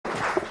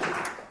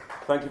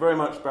Thank you very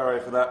much, Barry,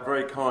 for that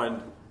very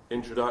kind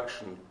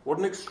introduction. What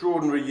an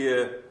extraordinary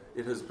year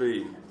it has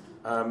been,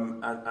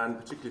 and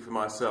particularly for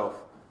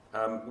myself.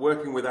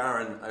 Working with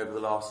Aaron over the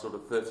last sort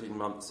of 13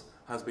 months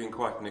has been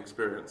quite an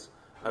experience.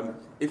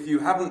 If you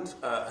haven't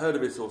heard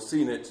of it or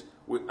seen it,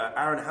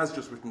 Aaron has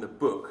just written a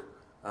book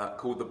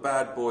called The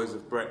Bad Boys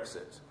of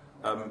Brexit.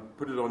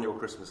 Put it on your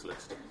Christmas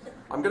list.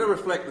 I'm going to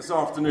reflect this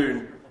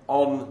afternoon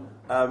on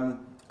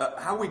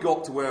how we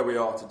got to where we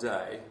are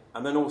today,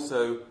 and then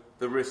also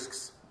the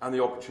risks and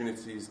the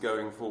opportunities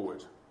going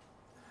forward.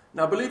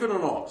 Now, believe it or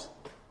not,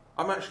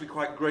 I'm actually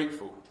quite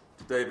grateful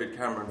to David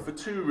Cameron for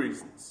two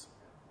reasons.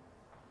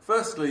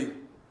 Firstly,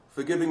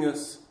 for giving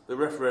us the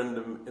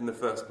referendum in the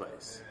first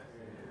place,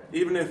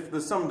 even if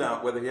there's some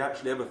doubt whether he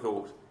actually ever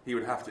thought he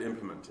would have to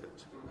implement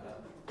it.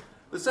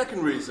 The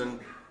second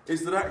reason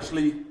is that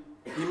actually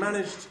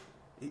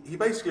he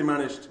basically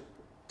managed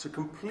to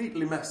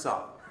completely mess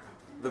up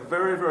the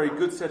very, very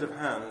good set of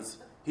hands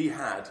he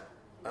had,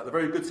 the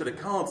very good set of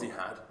cards he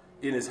had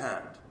in his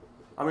hand.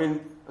 I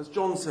mean, as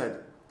John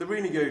said, the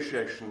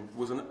renegotiation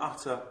was an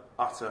utter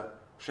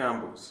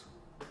shambles.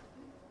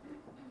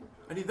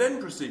 And he then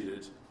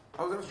proceeded,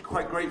 I was actually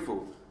quite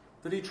grateful,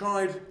 that he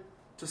tried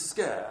to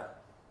scare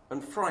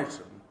and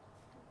frighten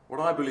what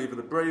I believe are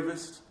the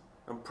bravest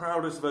and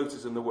proudest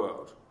voters in the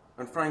world.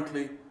 And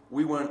frankly,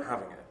 we weren't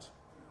having it.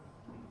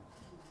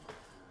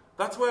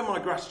 That's where my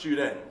gratitude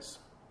ends.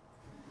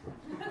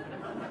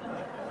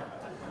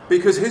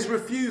 Because his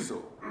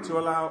refusal to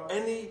allow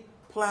any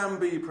Plan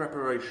B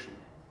preparation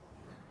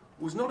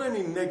was not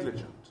only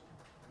negligent,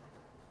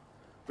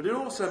 but it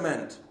also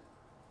meant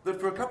that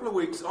for a couple of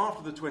weeks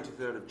after the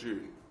 23rd of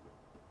June,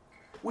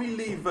 we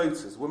Leave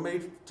voters were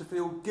made to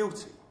feel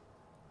guilty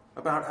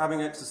about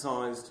having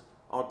exercised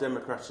our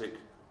democratic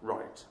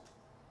right.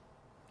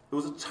 There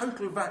was a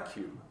total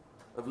vacuum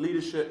of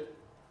leadership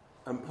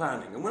and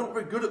planning, and we're not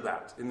very good at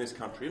that in this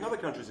country. In other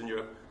countries in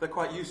Europe, they're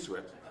quite used to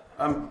it,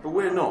 but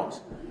we're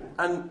not.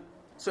 And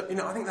so,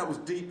 I think that was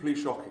deeply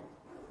shocking.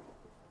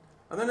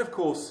 And then, of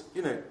course,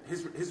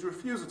 his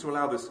refusal to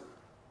allow this,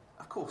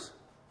 of course,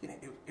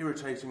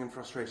 irritating and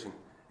frustrating.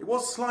 It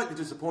was slightly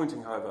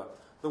disappointing, however,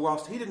 that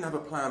whilst he didn't have a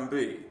plan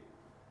B,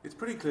 it's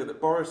pretty clear that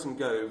Boris and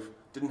Gove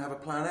didn't have a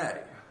plan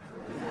A.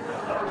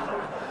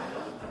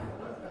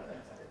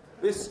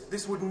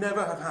 This would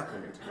never have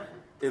happened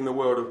in the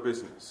world of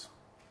business.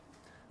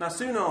 Now,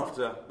 soon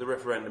after the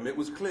referendum, it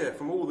was clear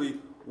from all the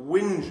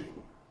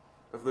whinging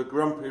of the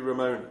grumpy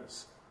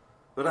Ramonas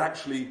that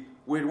actually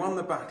we'd won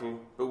the battle,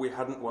 but we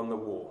hadn't won the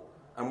war.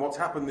 And what's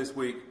happened this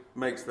week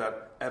makes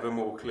that ever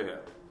more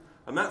clear.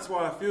 And that's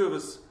why a few of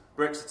us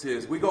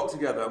Brexiteers, we got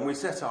together and we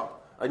set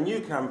up a new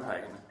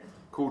campaign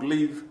called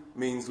Leave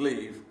Means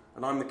Leave,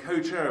 and I'm the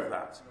co-chair of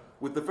that,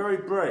 with the very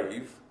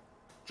brave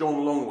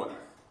John Longworth,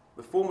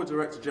 the former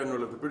Director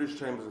General of the British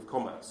Chambers of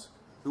Commerce,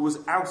 who was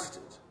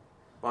ousted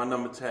by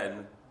Number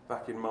 10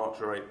 back in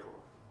March or April.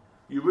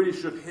 You really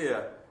should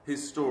hear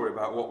his story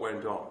about what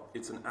went on.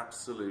 It's an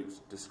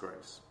absolute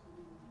disgrace.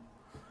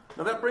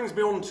 Now that brings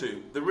me on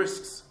to the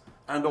risks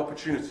and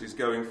opportunities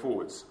going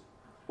forwards.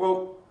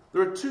 Well,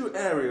 there are two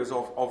areas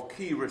of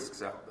key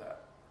risks out there.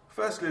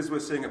 Firstly, as we're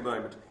seeing at the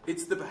moment,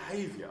 it's the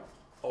behaviour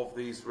of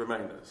these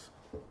Remainers,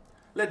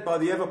 led by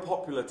the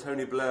ever-popular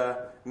Tony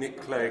Blair,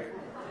 Nick Clegg,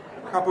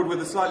 coupled with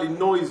the slightly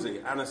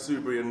noisy Anna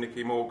Soubry and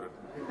Nicky Morgan.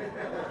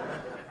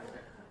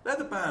 They're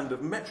the band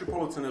of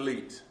metropolitan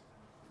elite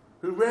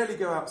who rarely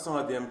go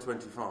outside the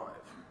M25,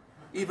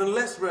 even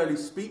less rarely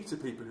speak to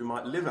people who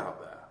might live out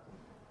there,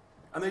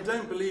 and they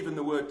don't believe in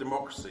the word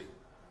democracy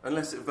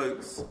unless it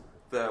votes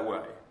their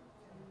way.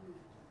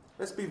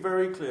 Let's be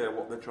very clear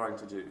what they're trying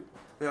to do.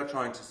 They are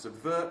trying to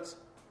subvert,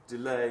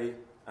 delay,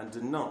 and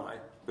deny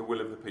the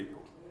will of the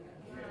people.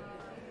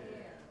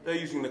 They're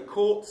using the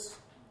courts,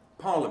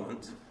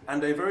 Parliament,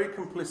 and a very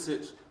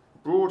complicit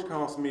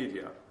broadcast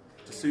media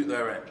to suit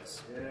their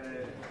ends.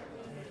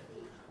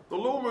 The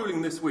law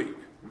ruling this week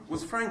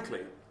was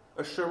frankly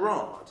a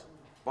charade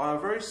by a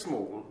very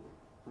small,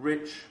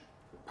 rich,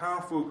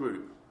 powerful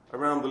group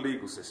around the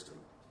legal system,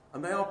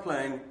 and they are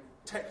playing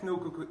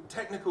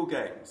technical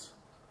games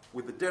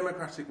with the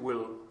democratic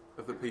will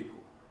of the people.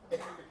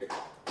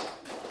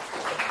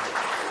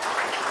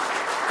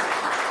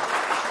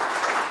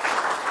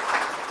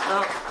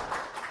 Now,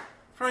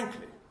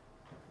 frankly,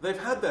 they've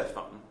had their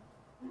fun.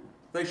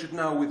 They should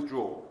now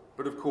withdraw,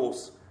 but of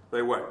course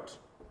they won't.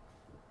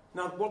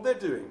 Now, what they're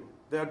doing,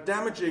 they are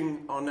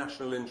damaging our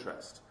national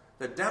interest.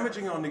 They're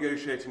damaging our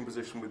negotiating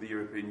position with the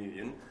European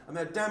Union, and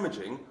they're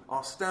damaging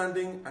our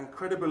standing and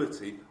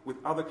credibility with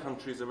other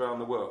countries around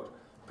the world.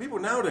 People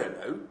now don't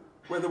know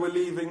whether we're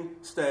leaving,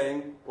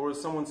 staying, or,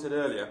 as someone said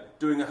earlier,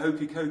 doing a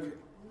hokey-cokey.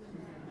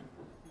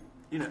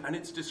 And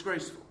it's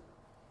disgraceful.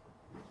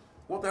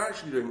 What they're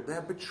actually doing,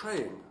 they're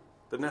betraying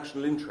the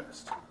national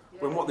interest,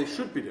 when what they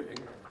should be doing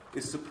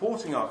is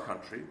supporting our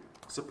country,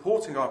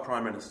 supporting our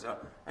Prime Minister,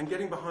 and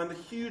getting behind the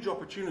huge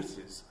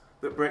opportunities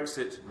that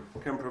Brexit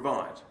can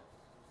provide.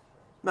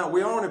 Now,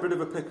 we are in a bit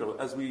of a pickle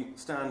as we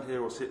stand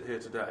here or sit here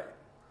today,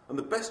 and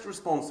the best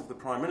response of the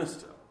Prime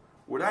Minister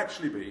would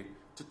actually be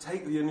to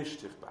take the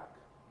initiative back.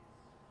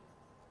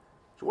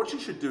 So what she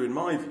should do, in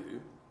my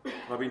view, and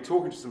I've been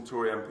talking to some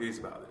Tory MPs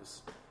about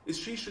this, is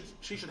she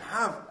should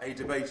have a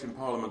debate in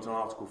Parliament on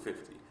Article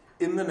 50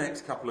 in the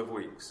next couple of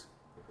weeks.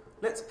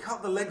 Let's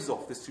cut the legs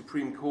off this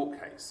Supreme Court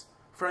case,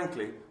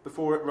 frankly,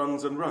 before it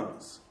runs and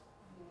runs.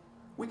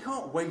 We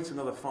can't wait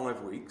another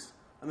 5 weeks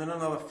and then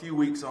another few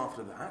weeks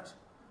after that.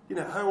 You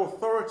know, her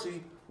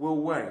authority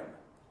will wane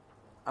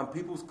and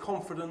people's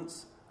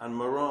confidence and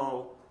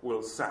morale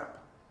will sap.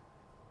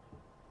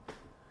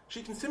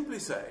 She can simply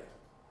say,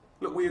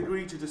 look, we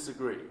agree to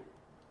disagree,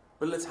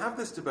 but let's have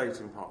this debate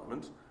in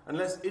Parliament and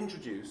let's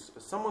introduce,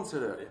 as someone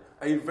said earlier,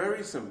 a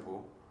very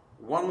simple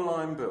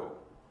one-line bill.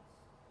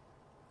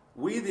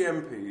 We, the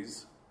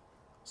MPs,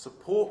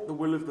 support the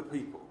will of the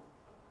people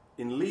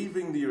in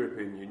leaving the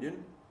European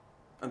Union,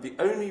 and the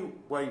only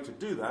way to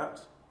do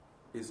that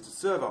is to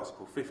serve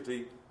Article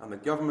 50, and the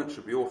government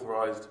should be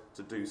authorised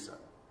to do so.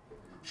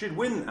 She'd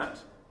win that,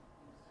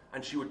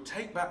 and she would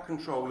take back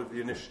control of the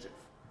initiative,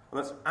 and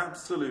that's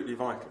absolutely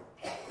vital.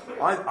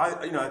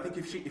 I think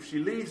if she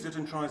leaves it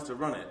and tries to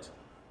run it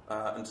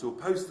until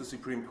post the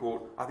Supreme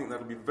Court, I think that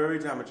will be very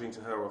damaging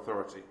to her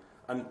authority.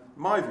 And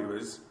my view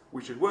is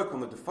we should work on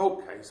the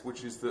default case,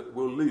 which is that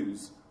we'll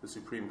lose the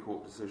Supreme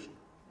Court decision.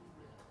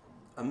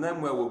 And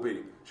then where we'll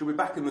be? She'll be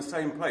back in the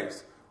same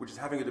place, which is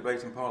having a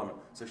debate in Parliament.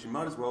 So she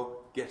might as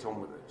well get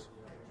on with it.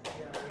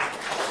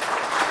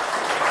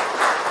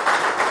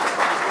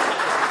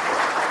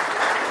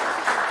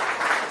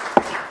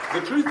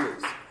 The truth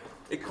is,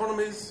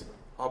 economies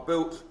are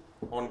built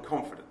on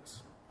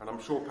confidence, and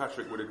I'm sure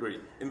Patrick would agree.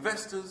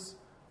 Investors,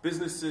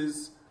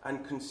 businesses,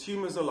 and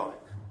consumers alike,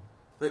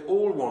 they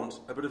all want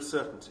a bit of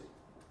certainty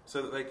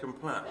so that they can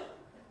plan.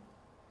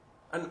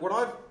 And what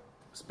I've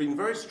been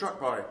very struck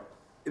by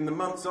in the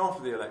months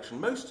after the election,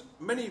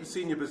 many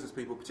senior business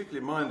people, particularly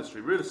in my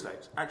industry, real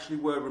estate, actually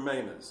were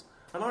Remainers.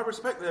 And I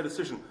respect their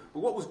decision.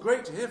 But what was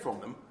great to hear from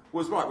them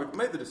was, right, we've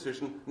made the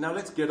decision, now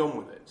let's get on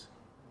with it.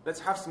 Let's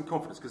have some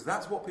confidence, because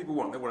that's what people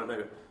want. They want to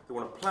know, they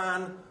want to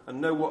plan and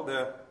know what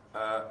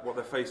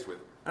they're faced with.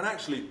 And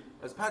actually,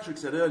 as Patrick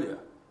said earlier,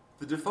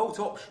 the default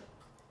option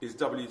is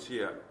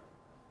WTO.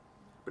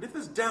 But if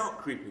there's doubt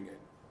creeping in,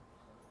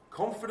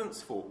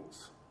 confidence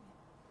falls,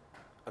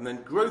 and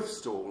then growth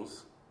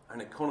stalls,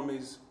 and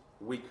economies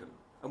weaken.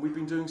 And we've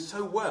been doing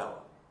so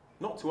well,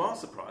 not to our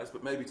surprise,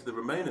 but maybe to the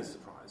Remainers'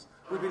 surprise,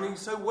 we've been doing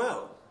so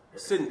well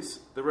since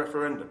the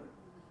referendum.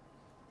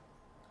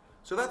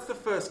 So that's the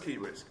first key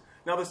risk.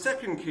 Now, the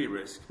second key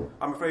risk,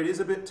 I'm afraid, is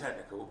a bit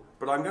technical,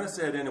 but I'm going to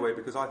say it anyway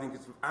because I think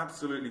it's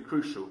absolutely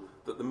crucial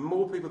that the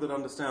more people that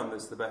understand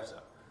this, the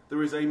better.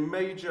 There is a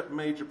major,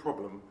 major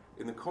problem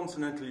in the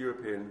continental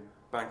European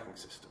banking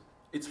system.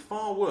 It's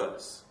far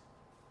worse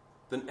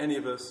than any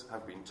of us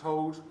have been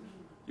told.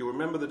 You'll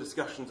remember the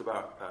discussions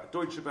about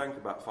Deutsche Bank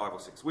about 5 or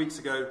 6 weeks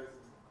ago.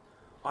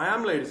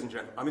 Ladies and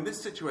gentlemen, this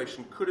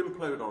situation could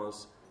implode on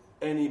us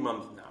any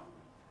month now.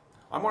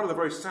 I'm one of the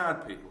very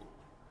sad people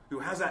who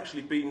has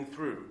actually been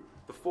through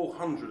the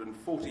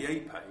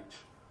 448-page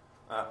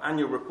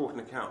annual report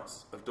and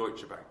accounts of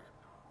Deutsche Bank.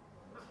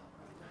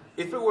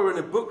 If it were in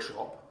a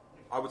bookshop,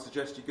 I would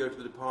suggest you go to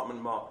the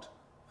department marked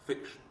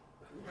fiction.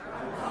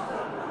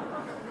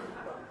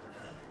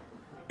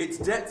 Its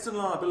debts and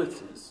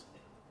liabilities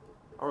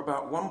are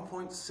about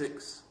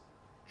 1.6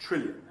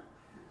 trillion.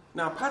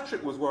 Now,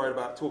 Patrick was worried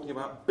about talking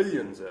about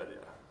billions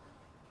earlier.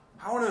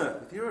 How on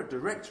earth, if you're a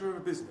director of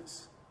a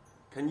business,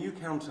 can you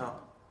count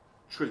up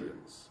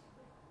trillions?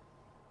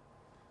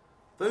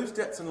 Those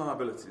debts and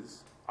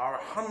liabilities are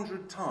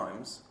 100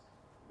 times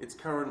its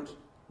current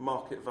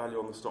market value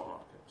on the stock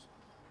market.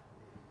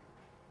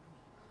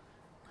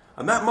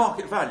 And that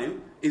market value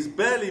is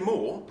barely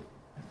more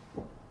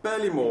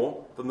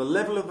than the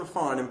level of the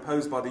fine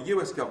imposed by the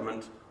US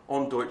government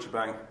on Deutsche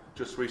Bank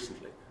just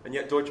recently. And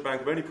yet Deutsche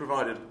Bank have only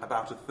provided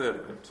about a third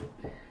of it.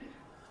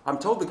 I'm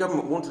told the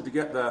government wanted to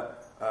get their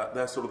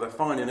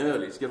fine in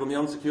early to get on the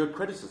unsecured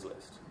creditors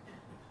list.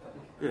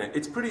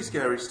 It's pretty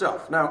scary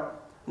stuff. Now,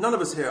 none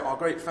of us here are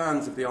great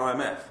fans of the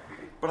IMF,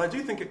 but I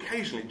do think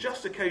occasionally,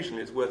 just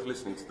occasionally, it's worth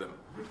listening to them.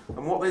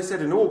 And what they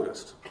said in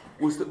August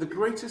was that the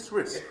greatest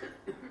risk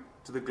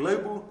to the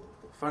global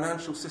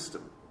financial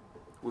system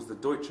was the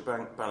Deutsche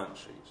Bank balance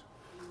sheet.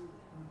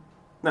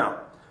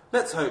 Now,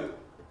 let's hope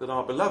that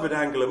our beloved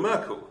Angela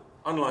Merkel,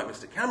 unlike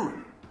Mr.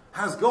 Cameron,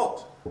 has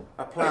got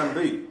a plan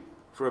B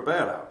for a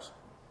bailout.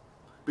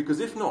 Because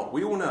if not,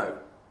 we all know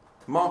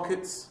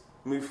markets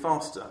move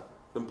faster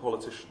than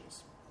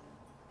politicians.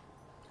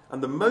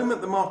 And the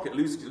moment the market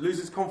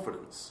loses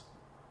confidence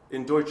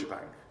in Deutsche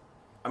Bank,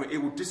 it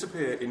will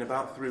disappear in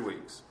about 3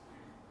 weeks.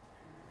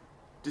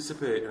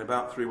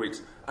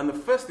 And the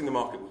first thing the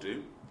market will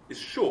do is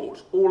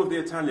short all of the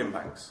Italian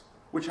banks,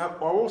 which are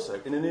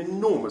also in an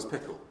enormous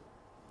pickle.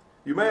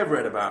 You may have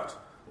read about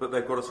that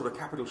they've got a sort of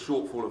capital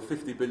shortfall of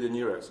 50 billion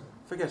euros.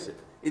 Forget it.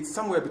 It's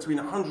somewhere between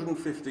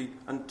 150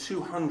 and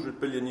 200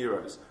 billion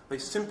euros. They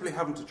simply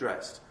haven't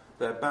addressed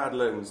their bad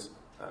loans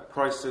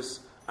crisis,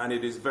 and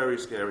it is very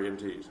scary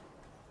indeed.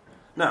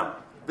 Now,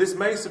 this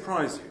may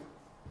surprise you,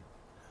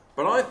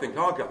 But I think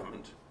our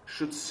government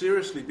should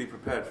seriously be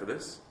prepared for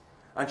this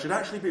and should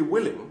actually be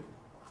willing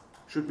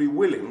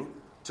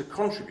to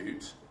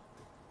contribute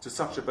to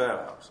such a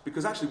bailout.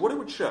 Because actually what it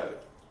would show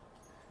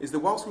is that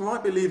whilst we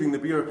might be leaving the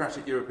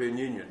bureaucratic European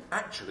Union,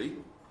 actually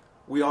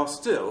we are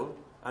still,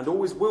 and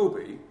always will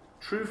be,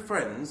 true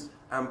friends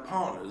and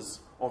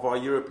partners of our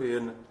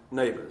European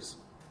neighbours.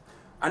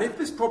 And if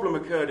this problem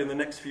occurred in the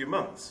next few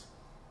months,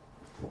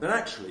 then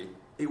actually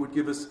it would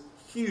give us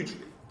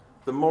hugely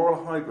the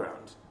moral high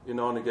ground in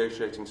our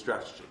negotiating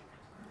strategy.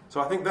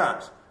 So I think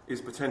that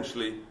is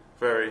potentially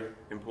very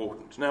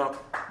important. Now,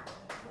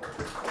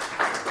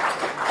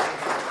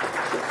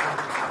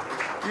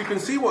 you can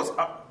see what's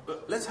up.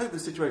 Let's hope the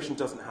situation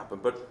doesn't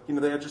happen, but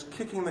they are just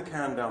kicking the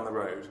can down the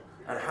road.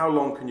 And how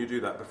long can you do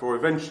that before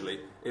eventually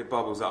it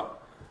bubbles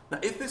up? Now,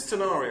 if this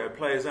scenario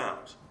plays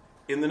out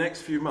in the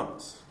next few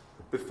months,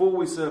 before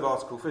we serve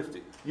Article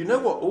 50, you know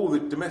what all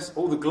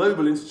the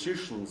global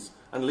institutions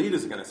and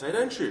leaders are going to say,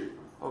 don't you?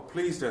 Oh,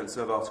 please don't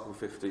serve Article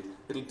 50.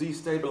 It'll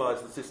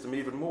destabilise the system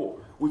even more.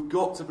 We've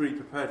got to be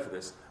prepared for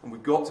this, and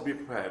we've got to be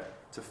prepared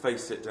to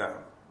face it down.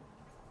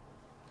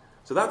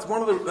 So that's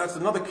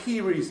another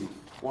key reason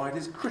why it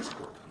is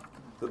critical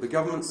that the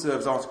government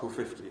serves Article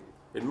 50,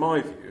 in my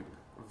view,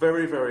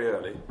 very, very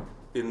early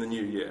in the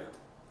new year.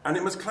 And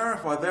it must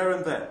clarify there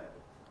and then,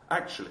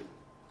 actually,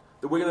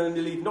 that we're going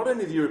to leave not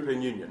only the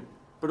European Union,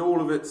 but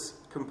all of its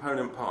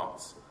component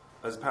parts,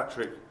 as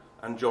Patrick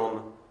and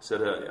John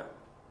said earlier.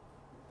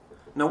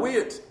 Now, we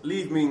at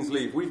Leave Means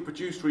Leave, we've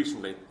produced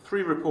recently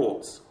 3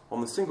 reports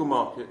on the single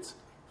market,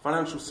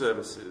 financial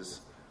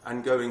services,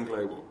 and going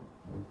global.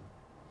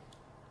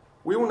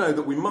 We all know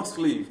that we must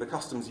leave the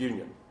customs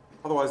union.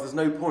 Otherwise, there's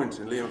no point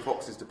in Liam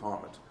Fox's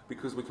department,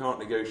 because we can't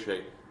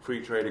negotiate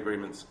free trade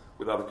agreements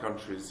with other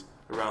countries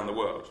around the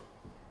world.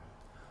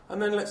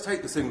 And then let's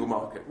take the single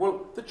market.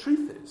 Well, the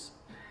truth is,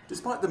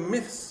 despite the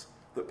myths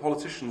that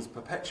politicians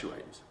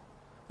perpetuate,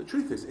 the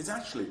truth is it's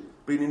actually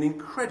been an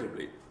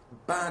incredibly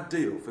bad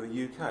deal for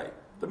the UK.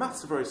 The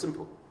maths are very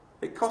simple.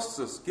 It costs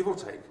us, give or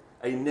take,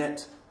 a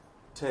net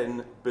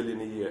 10 billion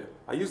a year.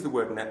 I use the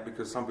word net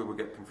because some people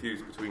get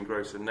confused between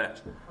gross and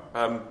net.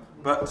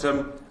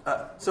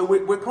 So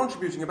we're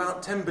contributing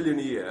about 10 billion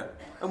a year,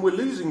 and we're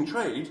losing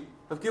trade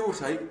of, give or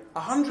take,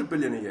 100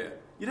 billion a year.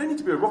 You don't need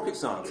to be a rocket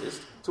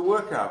scientist to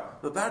work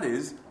out that that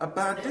is a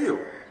bad deal.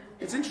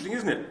 It's interesting,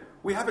 isn't it?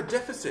 We have a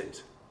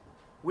deficit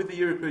with the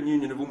European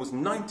Union of almost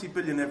 90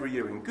 billion every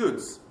year in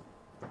goods,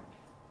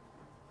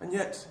 and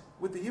yet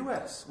with the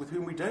US, with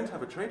whom we don't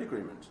have a trade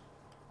agreement,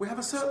 we have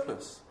a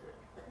surplus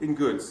in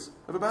goods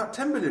of about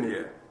 10 billion a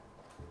year.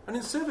 And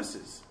in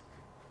services,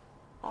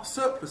 our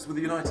surplus with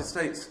the United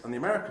States and the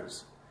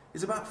Americas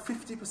is about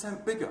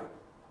 50% bigger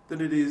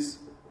than it is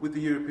with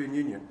the European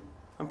Union.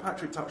 And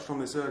Patrick touched on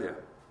this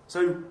earlier.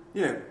 So,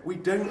 we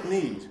don't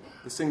need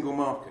the single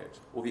market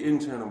or the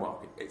internal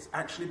market. It's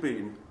actually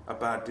been a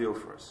bad deal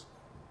for us.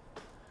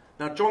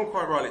 Now, John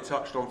quite rightly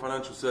touched on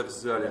financial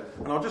services earlier,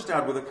 and I'll just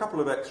add with a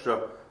couple of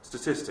extra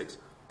statistics.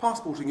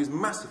 Passporting is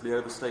massively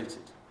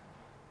overstated.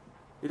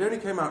 It only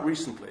came out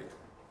recently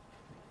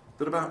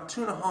that about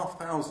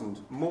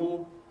 2,500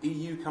 more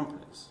EU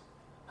companies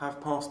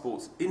have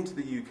passports into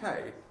the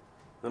UK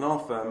than our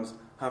firms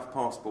have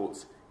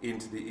passports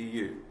into the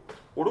EU.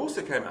 What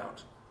also came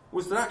out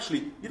was that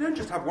actually you don't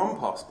just have one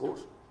passport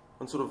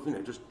and sort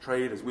of, just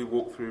trade as we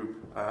walk through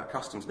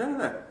customs.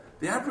 No.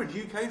 The average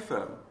UK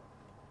firm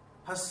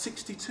has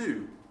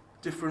 62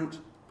 different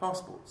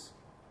passports.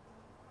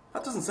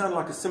 That doesn't sound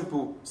like a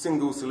simple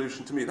single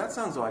solution to me. That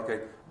sounds like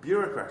a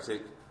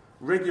bureaucratic,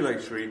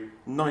 regulatory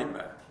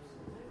nightmare.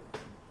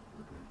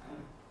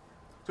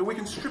 So we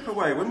can strip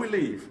away, when we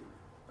leave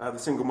the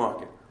single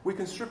market, we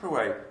can strip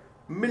away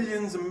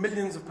millions and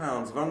millions of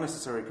pounds of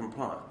unnecessary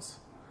compliance,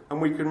 and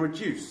we can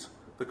reduce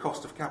the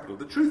cost of capital.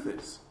 The truth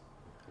is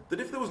that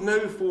if there was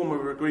no form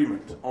of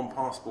agreement on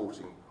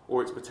passporting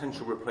or its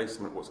potential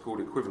replacement, what's called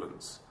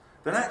equivalence,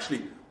 then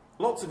actually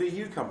lots of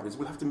EU companies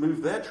will have to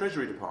move their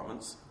treasury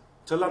departments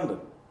to London,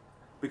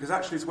 because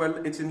actually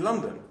it's in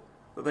London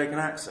that they can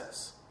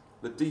access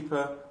the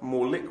deeper,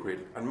 more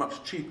liquid and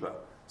much cheaper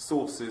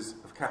sources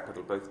of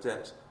capital, both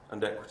debt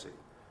and equity.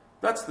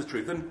 That's the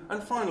truth.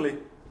 And finally,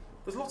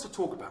 there's lots of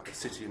talk about the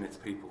city and its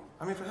people.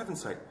 I mean, for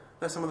heaven's sake,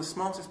 they're some of the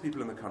smartest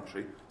people in the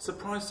country.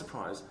 Surprise,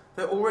 surprise,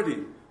 they're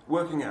already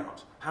working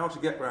out how to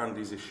get around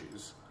these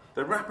issues.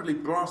 They're rapidly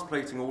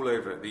brass-plating all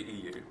over the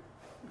EU.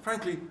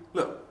 Frankly,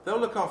 look, they'll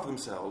look after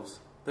themselves.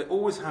 They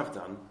always have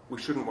done.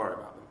 We shouldn't worry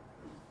about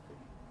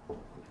them.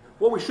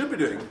 What we should be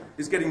doing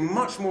is getting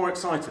much more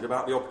excited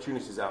about the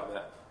opportunities out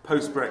there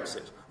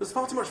post-Brexit. There's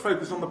far too much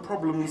focus on the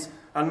problems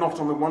and not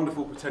on the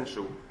wonderful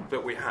potential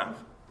that we have.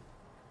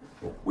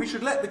 We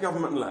should let the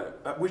government know,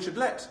 we should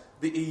let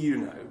the EU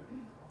know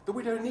that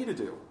we don't need a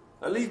deal.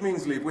 Leave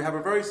means leave. We have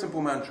a very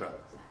simple mantra.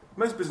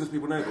 Most business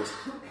people know this.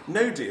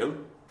 No deal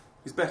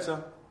is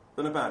better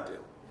than a bad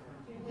deal.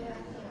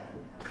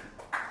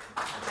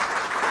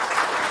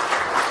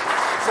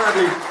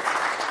 Sadly,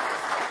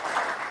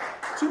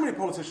 too many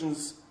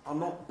politicians are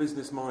not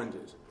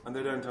business-minded, and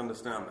they don't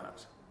understand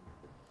that.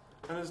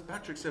 And as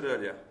Patrick said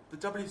earlier, the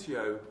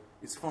WTO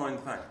is fine,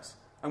 thanks,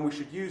 and we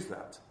should use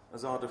that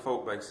as our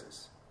default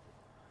basis.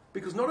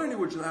 Because not only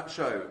would that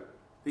show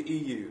the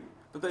EU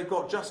that they've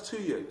got just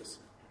 2 years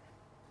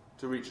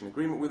to reach an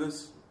agreement with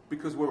us,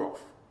 because we're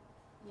off.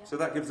 Yeah. So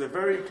that gives a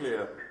very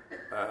clear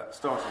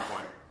starting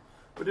point.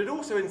 But it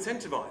also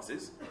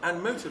incentivises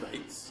and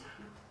motivates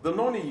the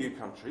non-EU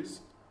countries,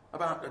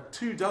 about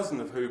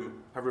 24 of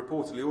whom have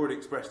reportedly already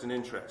expressed an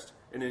interest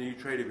in a new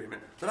trade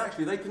agreement, that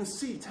actually they can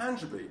see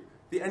tangibly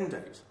the end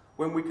date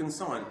when we can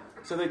sign.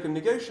 So they can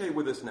negotiate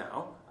with us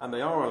now, and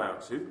they are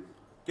allowed to,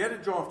 get a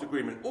draft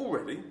agreement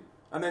already,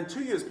 and then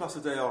 2 years plus a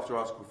day after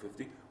Article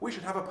 50, we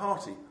should have a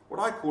party, what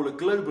I call a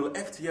global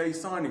FTA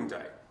signing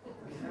day.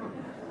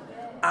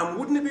 And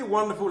wouldn't it be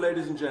wonderful,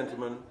 ladies and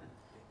gentlemen,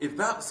 if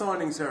that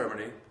signing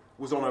ceremony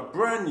was on a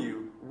brand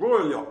new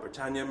Royal Yacht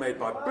Britannia made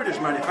by British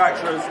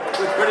manufacturers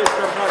with British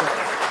components?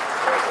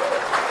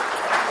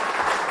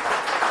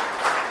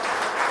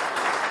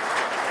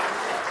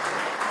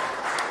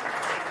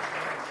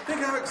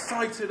 Think how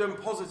excited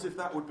and positive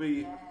that would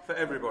be for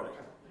everybody.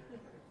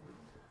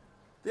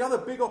 The other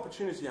big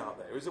opportunity out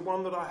there is the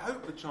one that I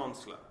hope the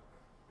Chancellor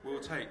will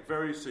take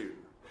very soon,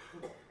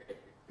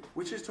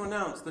 which is to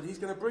announce that he's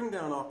going to bring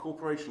down our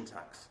corporation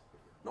tax,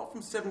 not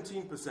from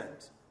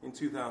 17% in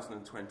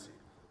 2020,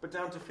 but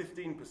down to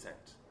 15%.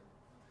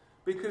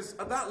 Because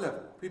at that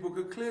level, people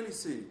could clearly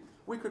see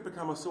we could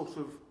become a sort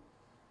of,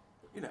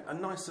 a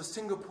nicer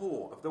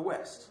Singapore of the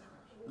West,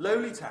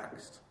 lowly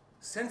taxed,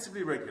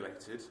 sensibly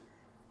regulated,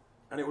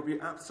 and it would be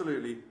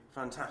absolutely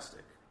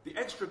fantastic. The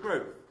extra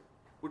growth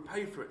would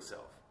pay for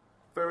itself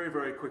very,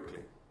 very quickly.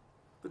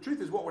 The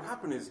truth is, what would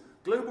happen is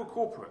global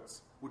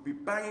corporates would be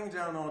banging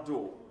down our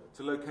door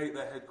to locate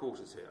their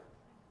headquarters here.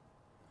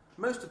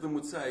 Most of them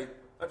would say,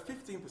 at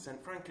 15%,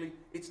 frankly,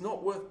 it's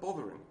not worth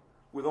bothering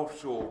with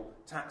offshore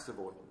tax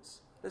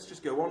avoidance. Let's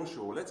just go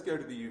onshore, let's go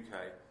to the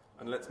UK,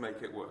 and let's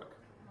make it work.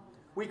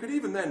 We could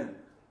even then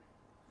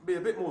be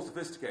a bit more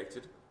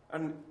sophisticated,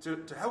 and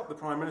to help the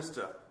Prime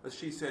Minister, as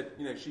she said,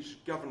 she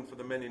should govern for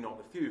the many, not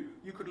the few,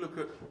 you could look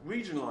at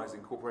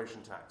regionalising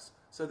corporation tax,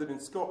 so that in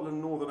Scotland,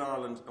 Northern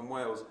Ireland and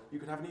Wales, you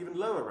could have an even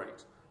lower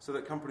rate, so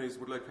that companies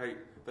would locate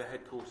their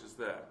headquarters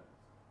there.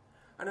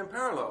 And in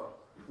parallel,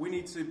 we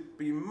need to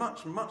be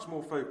much, much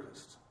more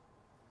focused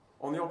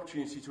on the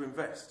opportunity to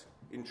invest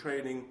in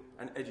training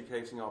and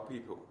educating our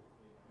people.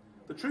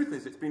 The truth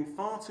is, it's been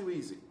far too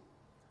easy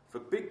for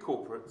big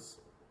corporates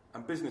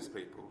and business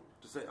people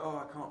to say, oh,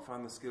 I can't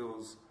find the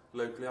skills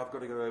locally, I've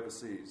got to go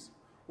overseas.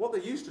 What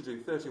they used to do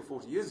 30 or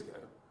 40 years ago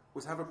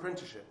was have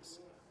apprenticeships,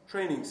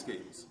 training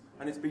schemes,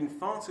 and it's been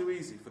far too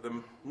easy for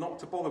them not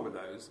to bother with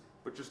those,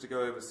 but just to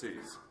go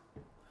overseas.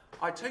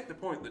 I take the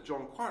point that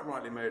John quite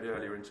rightly made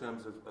earlier in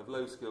terms of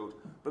low-skilled,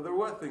 but there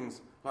were things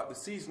like the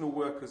Seasonal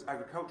Workers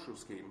Agricultural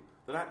Scheme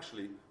that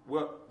actually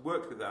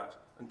worked with that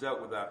and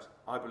dealt with that,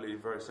 I believe,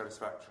 very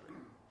satisfactorily.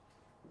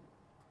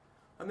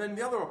 And then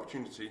the other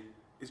opportunity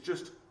is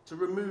just to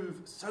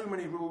remove so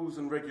many rules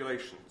and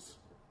regulations.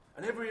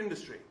 And every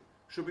industry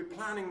should be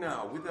planning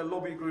now with their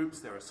lobby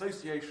groups, their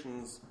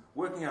associations,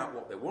 working out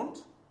what they want,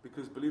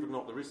 because believe it or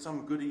not, there is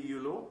some good EU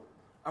law,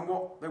 and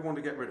what they want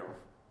to get rid of.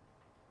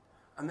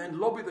 And then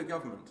lobby the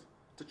government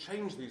to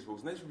change these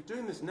rules. And they should be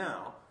doing this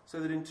now, so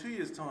that in 2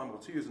 years' time, or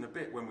 2 years and a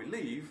bit, when we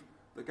leave,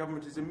 the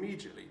government is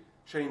immediately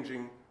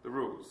changing the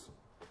rules.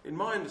 In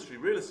my industry,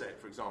 real estate,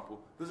 for example,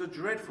 there's a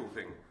dreadful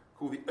thing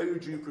called the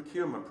overdue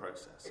procurement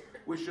process,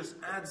 which just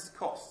adds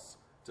costs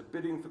to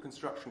bidding for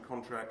construction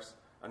contracts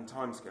and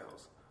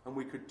timescales. And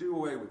we could do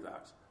away with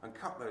that and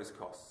cut those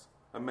costs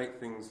and make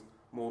things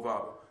more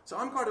viable. So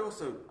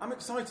I'm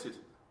excited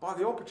by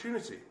the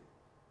opportunity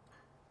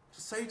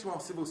to say to our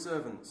civil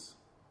servants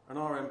and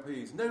our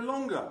MPs, no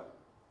longer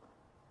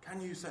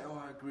can you say,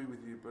 oh, I agree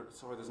with you, but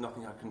sorry, there's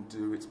nothing I can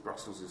do, it's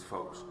Brussels'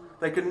 fault.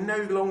 They can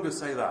no longer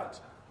say that.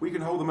 We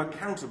can hold them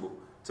accountable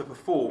to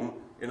perform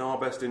in our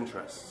best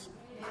interests.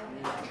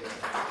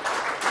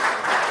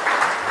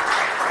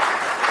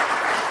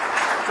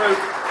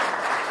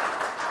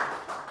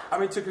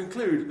 To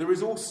conclude, there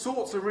is all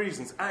sorts of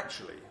reasons,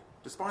 actually,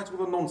 despite all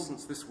the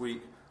nonsense this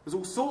week, there's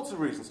all sorts of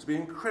reasons to be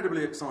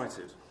incredibly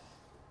excited.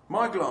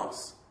 My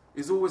glass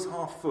is always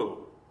half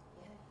full.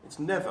 It's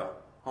never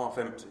half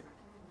empty.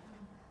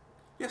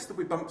 Yes,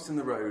 there'll be bumps in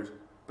the road,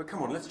 but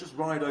come on, let's just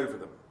ride over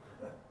them.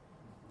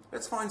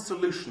 Let's find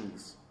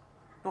solutions,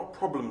 not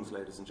problems,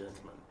 ladies and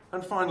gentlemen.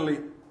 And finally,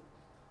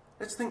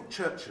 let's think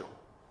Churchill,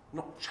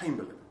 not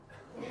Chamberlain.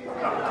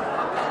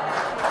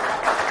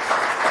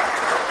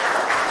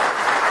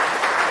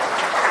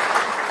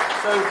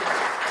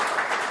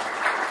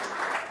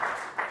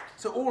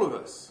 So all of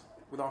us,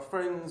 with our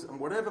friends and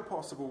whatever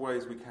possible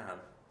ways we can,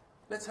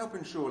 let's help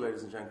ensure,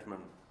 ladies and gentlemen,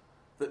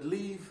 that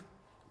leave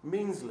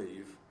means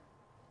leave,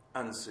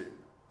 and soon.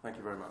 Thank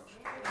you very much.